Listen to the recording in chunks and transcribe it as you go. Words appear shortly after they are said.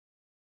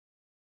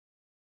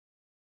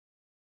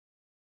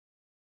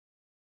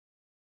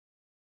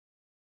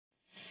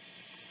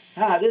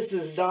Hi, this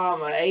is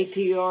Dom of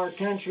ATR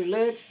Country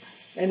Licks,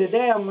 and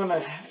today I'm going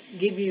to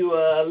give you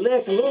a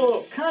lick, a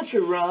little country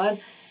run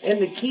in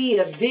the key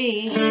of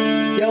D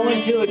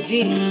going to a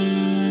G.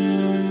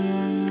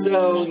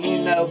 So,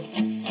 you know,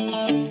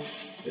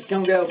 it's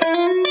going to go.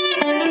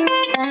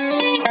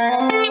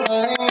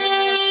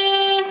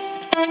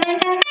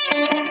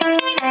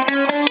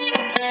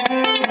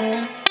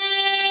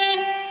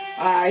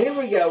 Alright, here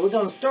we go. We're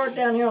going to start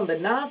down here on the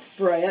 9th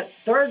fret,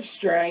 3rd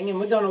string, and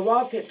we're going to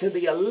walk it to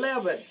the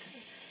 11th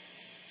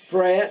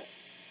fret,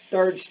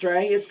 3rd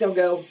string. It's going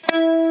to go.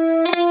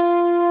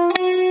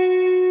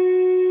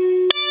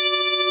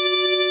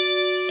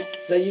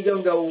 So you're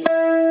going to go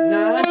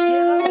 9,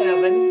 10,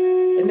 11,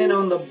 and then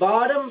on the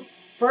bottom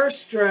 1st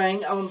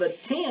string, on the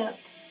 10th,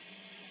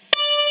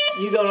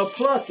 you're going to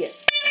pluck it.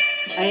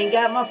 I ain't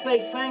got my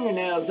fake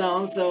fingernails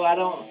on, so I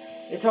don't,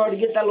 it's hard to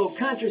get that little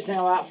country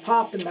sound without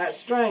popping that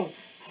string.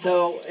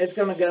 So it's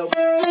going to go.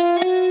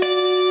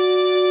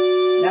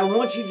 Now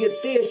once you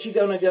get this, you're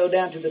going to go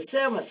down to the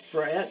 7th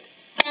fret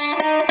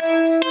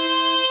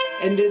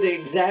and do the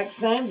exact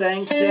same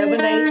thing,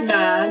 7, 8, 9,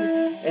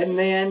 and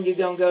then you're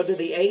going to go to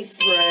the 8th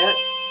fret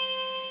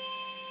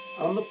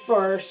on the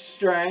 1st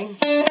string.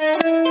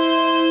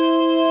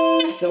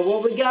 So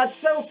what we got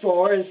so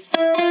far is,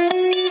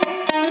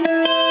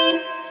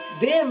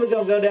 then we're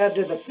going to go down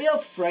to the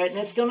 5th fret, and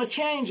it's going to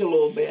change a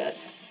little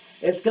bit.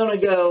 It's going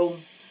to go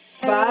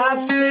 5,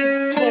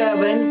 6,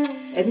 7,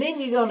 and then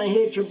you're going to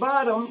hit your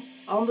bottom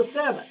on the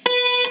 7th.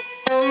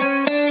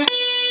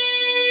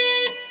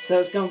 So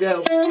it's going to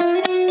go.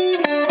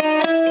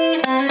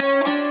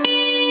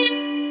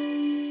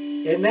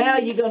 And now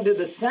you're going to do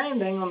the same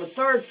thing on the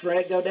 3rd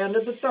fret, go down to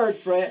the 3rd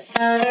fret.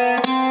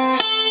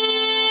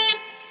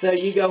 So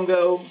you're going to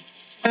go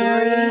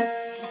 3,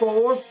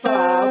 4,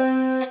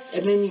 5,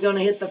 and then you're going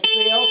to hit the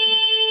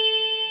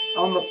 5th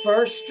on the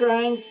 1st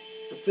string,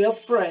 the 5th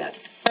fret.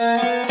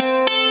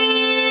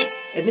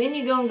 And then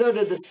you're going to go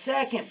to the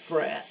 2nd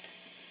fret,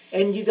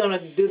 and you're going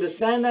to do the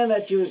same thing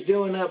that you was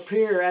doing up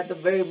here at the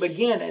very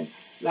beginning,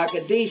 like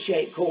a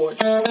D-shaped chord.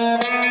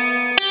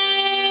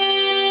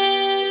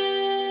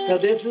 So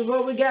this is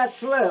what we got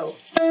slow.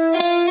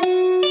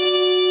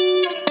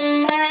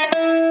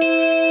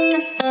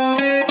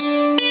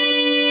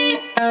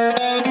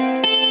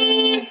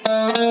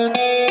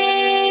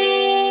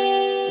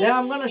 Now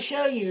I'm going to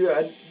show you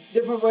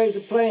different ways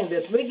of playing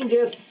this. We can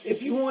just,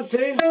 if you want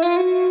to,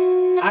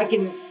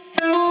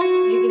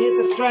 you can hit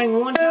the string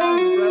one time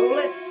and roll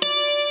it,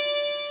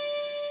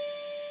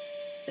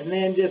 and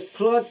then just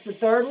pluck the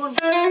 3rd one.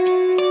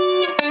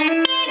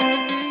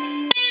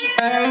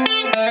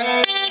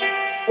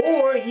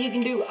 Or you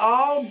can do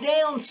all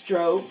down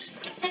strokes.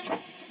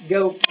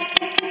 Go.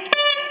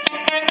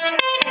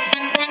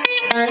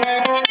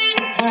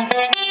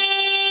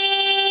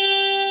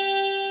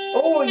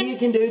 Or you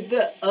can do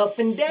the up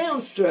and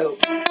down stroke.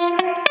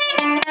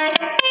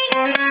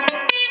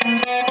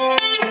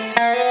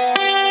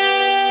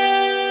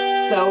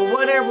 So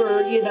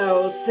whatever, you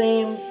know,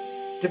 seemed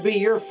to be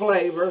your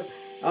flavor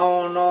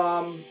on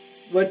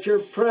what your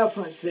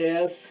preference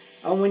is,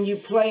 on when you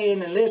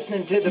playing and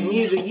listening to the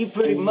music, you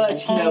pretty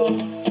much know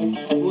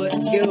what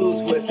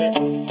goes with it.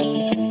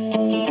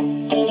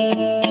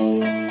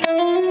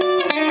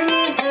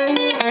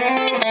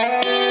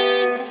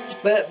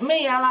 But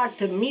me, I like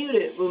to mute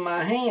it with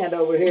my hand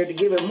over here to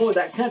give it more of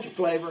that country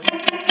flavor.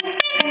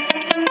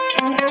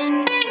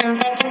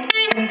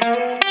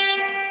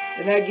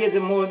 And that gives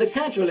it more of the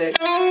country lick.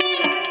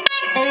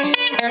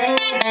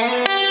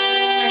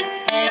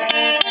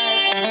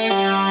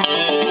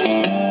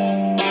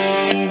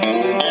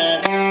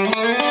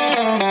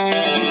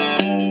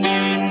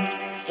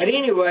 But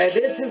anyway,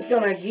 this is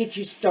going to get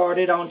you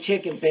started on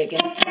chicken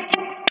picking.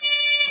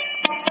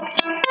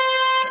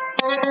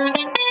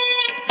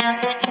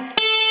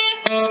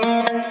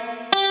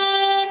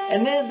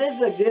 And then this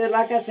is a good,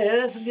 like I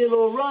said, this is a good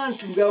little run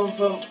from going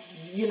from,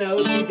 you know,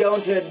 you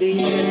going to a D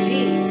to a G.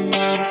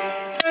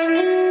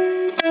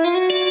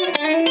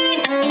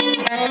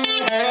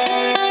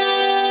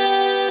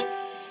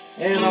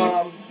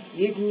 And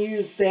you can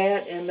use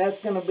that, and that's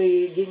going to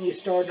be getting you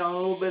started on a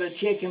little bit of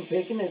chicken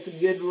picking. It's a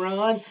good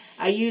run.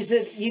 I use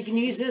it, you can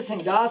use this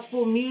in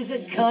gospel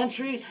music,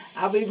 country.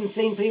 I've even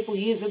seen people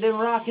use it in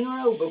rock and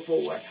roll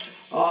before.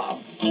 But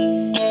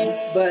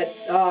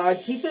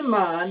keep in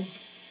mind,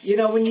 you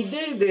know, when you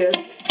do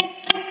this,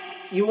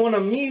 you want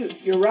to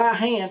mute your right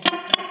hand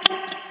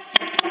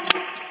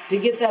to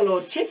get that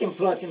little chicken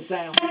plucking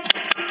sound.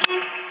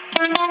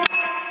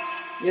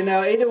 You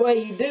know, either way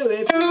you do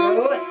it, if you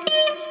roll it,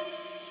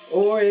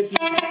 or if you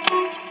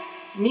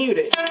mute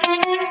it.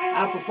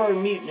 I prefer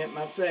muting it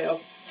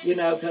myself, you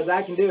know, because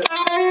I can do it.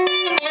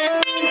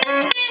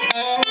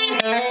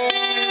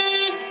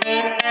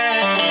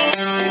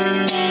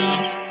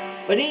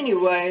 But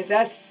anyway,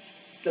 that's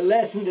the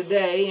lesson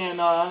today,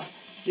 and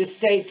just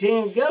stay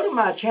tuned. Go to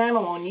my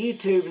channel on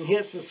YouTube and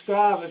hit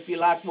subscribe if you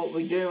like what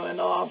we do.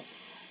 And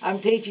I'm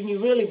teaching you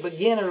really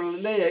beginner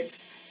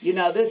licks. You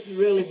know, this is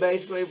really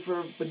basically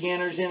for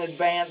beginners and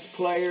advanced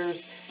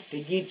players. to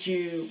get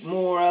you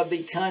more of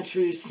the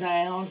country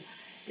sound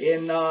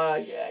and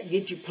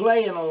get you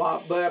playing a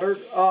lot better.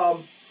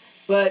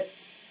 But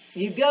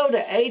you go to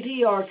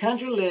ATR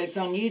Country Licks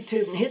on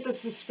YouTube and hit the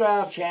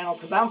subscribe channel,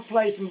 because I'm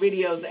placing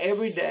videos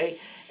every day.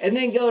 And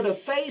then go to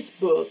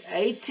Facebook,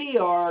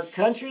 ATR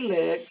Country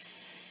Licks,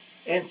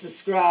 and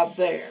subscribe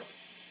there.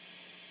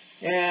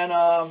 And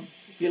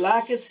if you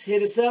like us,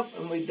 hit us up,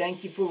 and we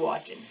thank you for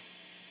watching.